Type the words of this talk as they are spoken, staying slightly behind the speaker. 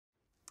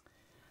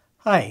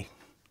Hi,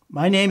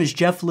 my name is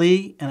Jeff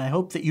Lee, and I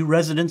hope that you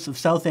residents of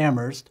South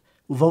Amherst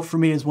will vote for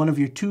me as one of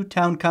your 2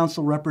 Town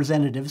Council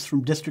representatives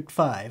from District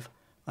 5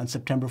 on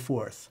September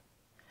 4th.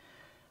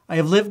 I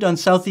have lived on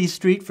Southeast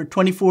Street for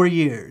 24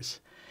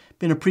 years,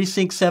 been a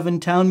Precinct 7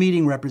 Town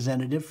Meeting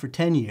representative for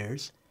 10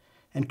 years,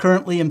 and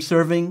currently am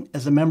serving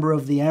as a member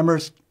of the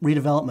Amherst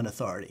Redevelopment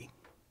Authority.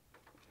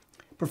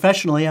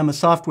 Professionally, I'm a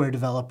software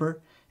developer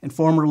and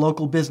former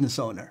local business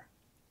owner.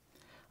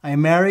 I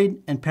am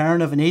married and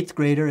parent of an 8th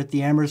grader at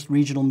the Amherst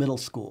Regional Middle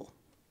School.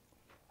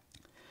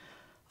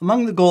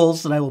 Among the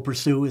goals that I will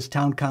pursue as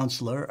town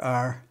councilor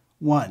are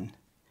 1.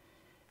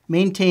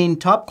 Maintain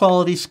top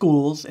quality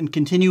schools and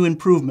continue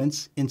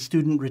improvements in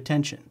student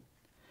retention.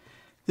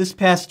 This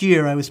past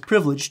year, I was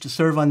privileged to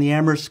serve on the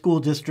Amherst School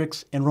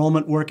District's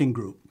Enrollment Working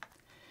Group.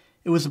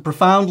 It was a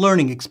profound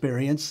learning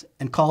experience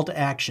and call to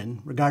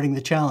action regarding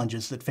the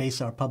challenges that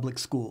face our public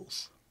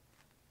schools.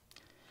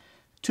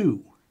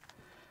 2.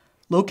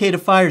 Locate a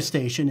fire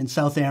station in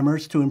South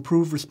Amherst to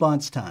improve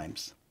response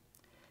times.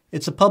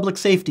 It's a public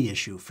safety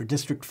issue for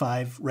District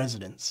 5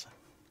 residents.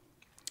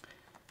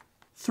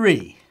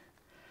 3.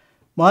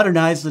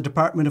 Modernize the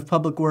Department of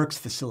Public Works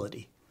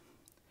facility.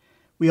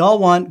 We all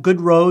want good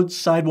roads,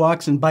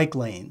 sidewalks, and bike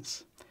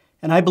lanes,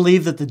 and I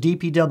believe that the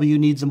DPW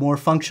needs a more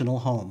functional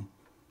home.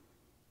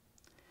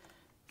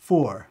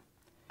 4.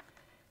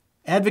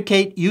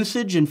 Advocate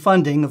usage and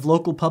funding of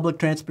local public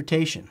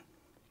transportation.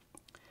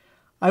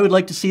 I would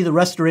like to see the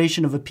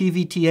restoration of a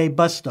PVTA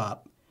bus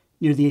stop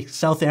near the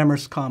South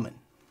Amherst Common.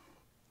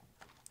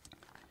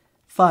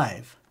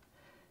 5.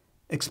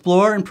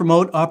 Explore and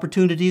promote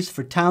opportunities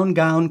for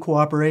town-gown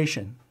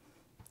cooperation.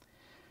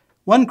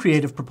 One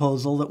creative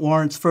proposal that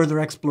warrants further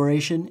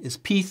exploration is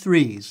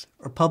P3s,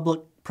 or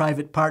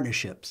public-private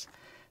partnerships,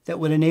 that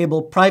would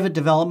enable private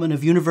development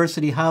of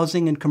university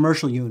housing and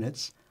commercial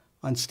units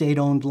on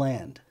state-owned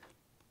land.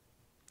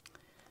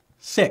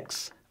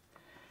 6.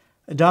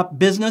 Adopt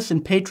business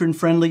and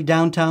patron-friendly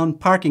downtown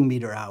parking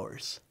meter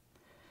hours.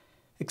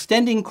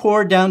 Extending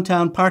core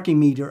downtown parking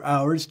meter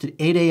hours to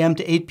 8 a.m.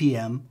 to 8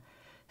 p.m.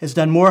 has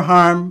done more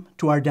harm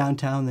to our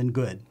downtown than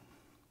good.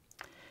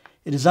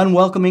 It is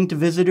unwelcoming to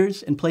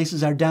visitors and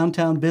places our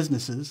downtown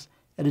businesses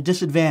at a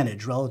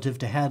disadvantage relative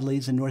to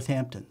Hadley's and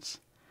Northampton's.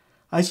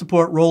 I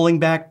support rolling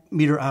back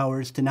meter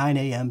hours to 9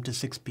 a.m. to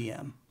 6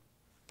 p.m.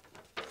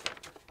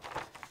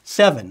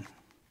 7.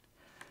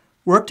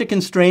 Work to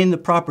constrain the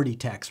property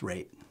tax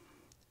rate.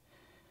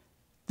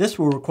 This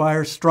will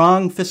require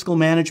strong fiscal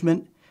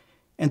management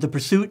and the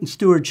pursuit and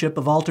stewardship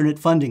of alternate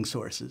funding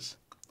sources,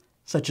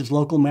 such as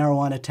local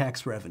marijuana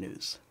tax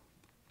revenues.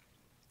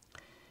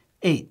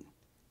 8.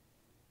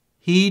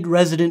 Heed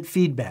resident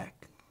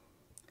feedback.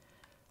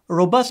 A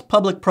robust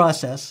public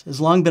process has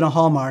long been a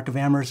hallmark of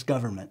Amherst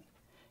government,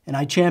 and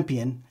I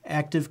champion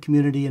active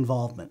community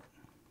involvement.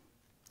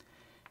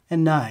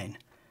 And 9.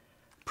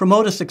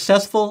 Promote a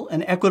successful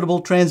and equitable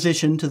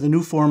transition to the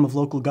new form of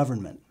local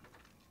government.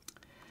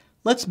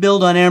 Let's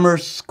build on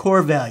Amherst's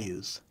core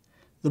values,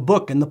 the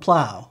book and the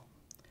plow,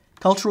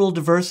 cultural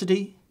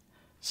diversity,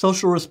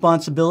 social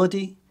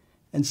responsibility,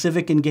 and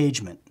civic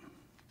engagement.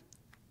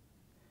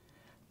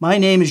 My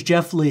name is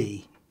Jeff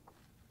Lee.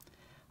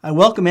 I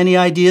welcome any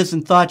ideas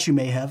and thoughts you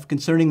may have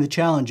concerning the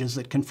challenges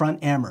that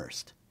confront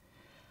Amherst.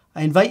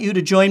 I invite you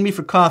to join me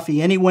for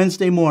coffee any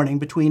Wednesday morning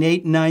between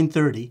 8 and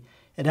 9:30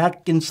 at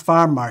Atkins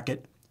Farm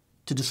Market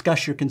to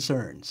discuss your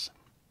concerns.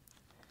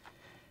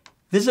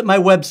 Visit my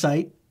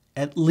website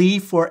at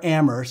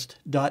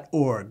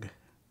leeforamherst.org.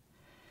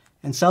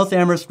 And South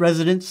Amherst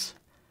residents,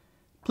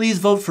 please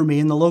vote for me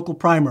in the local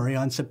primary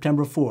on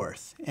September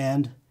 4th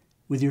and,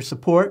 with your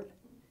support,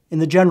 in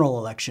the general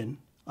election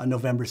on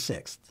November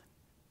 6th.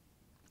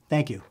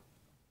 Thank you.